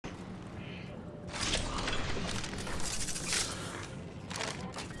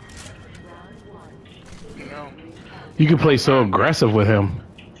You can play so aggressive with him.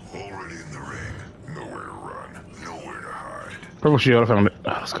 Already in the ring. Nowhere to run. Nowhere to hide. Purple shield, I found it.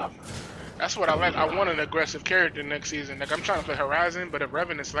 Oh, let's go. That's what I like. I want an aggressive character next season. Like I'm trying to play Horizon, but if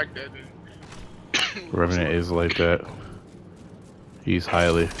Revenant's like that, then Revenant is like that. He's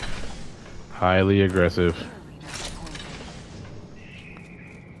highly aggressive.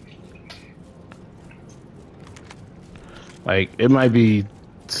 Like, it might be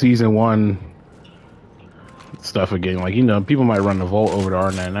season 1 stuff again. Like, you know, people might run the Vault over to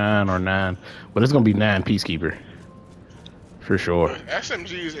R99 or 9, but it's gonna be 9 Peacekeeper. For sure.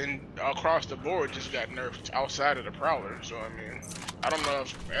 SMGs and across the board just got nerfed outside of the Prowler. So I mean, I don't know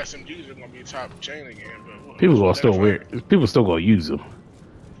if SMGs are gonna be top chain again, but People gonna still people still gonna use them.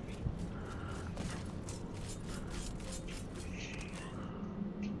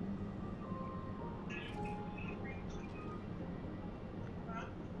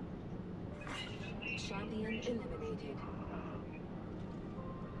 Champion eliminated.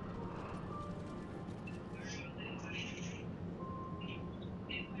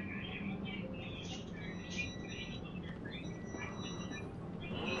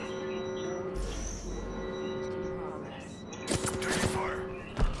 Taking fire.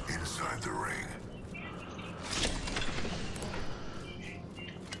 Inside the ring.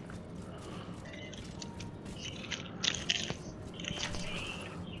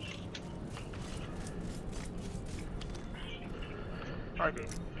 Alright, good.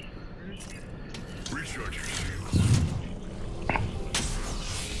 Recharge your shields.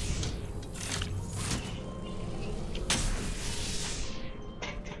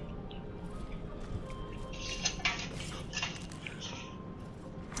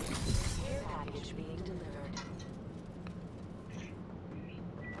 Care package being delivered.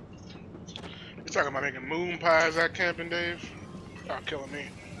 You talking about making moon pies at camping, Dave? Y'all killing me.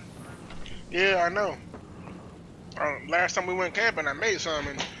 Yeah, I know. Last time we went camping, I made some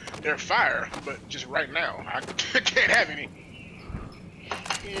and they're fire, but just right now, I can't have any.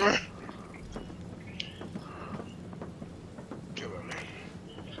 Killing me.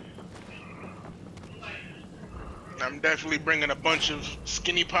 I'm definitely bringing a bunch of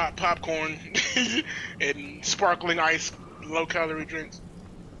skinny pop popcorn and sparkling ice, low-calorie drinks.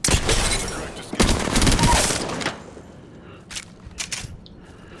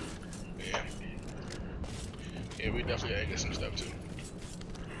 Yeah, we definitely gotta get some stuff too.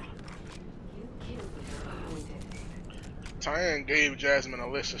 Tyann gave Jasmine a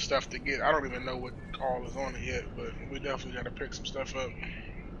list of stuff to get. I don't even know what all is on it yet, but we definitely gotta pick some stuff up.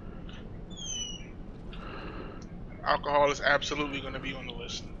 Alcohol is absolutely gonna be on the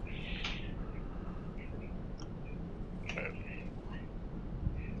list. Okay.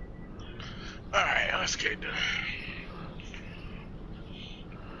 Alright, let's get it done.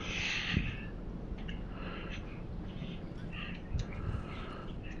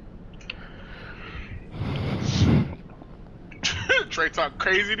 Trey talk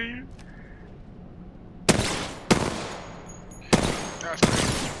crazy to you? That's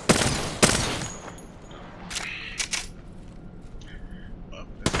crazy. Up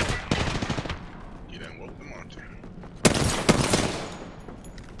this way. You done woke the monster.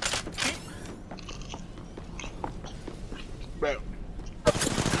 Bet.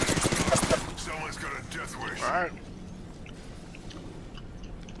 Someone's got a death wish. Alright.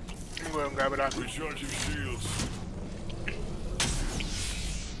 Let me go ahead and grab it out. Recharge your shields.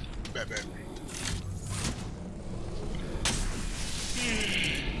 Bet.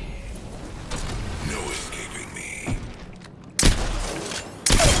 No escaping me.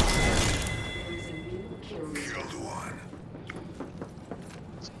 Killed one.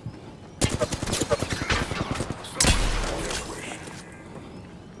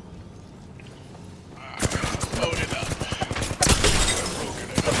 Load it up.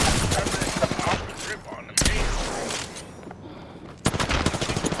 Off the rip on the main.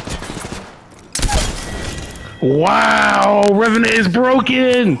 Wow, Revenant is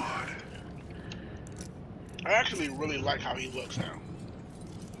broken. I actually really like how he looks now.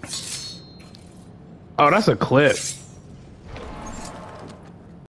 Oh, that's a clip.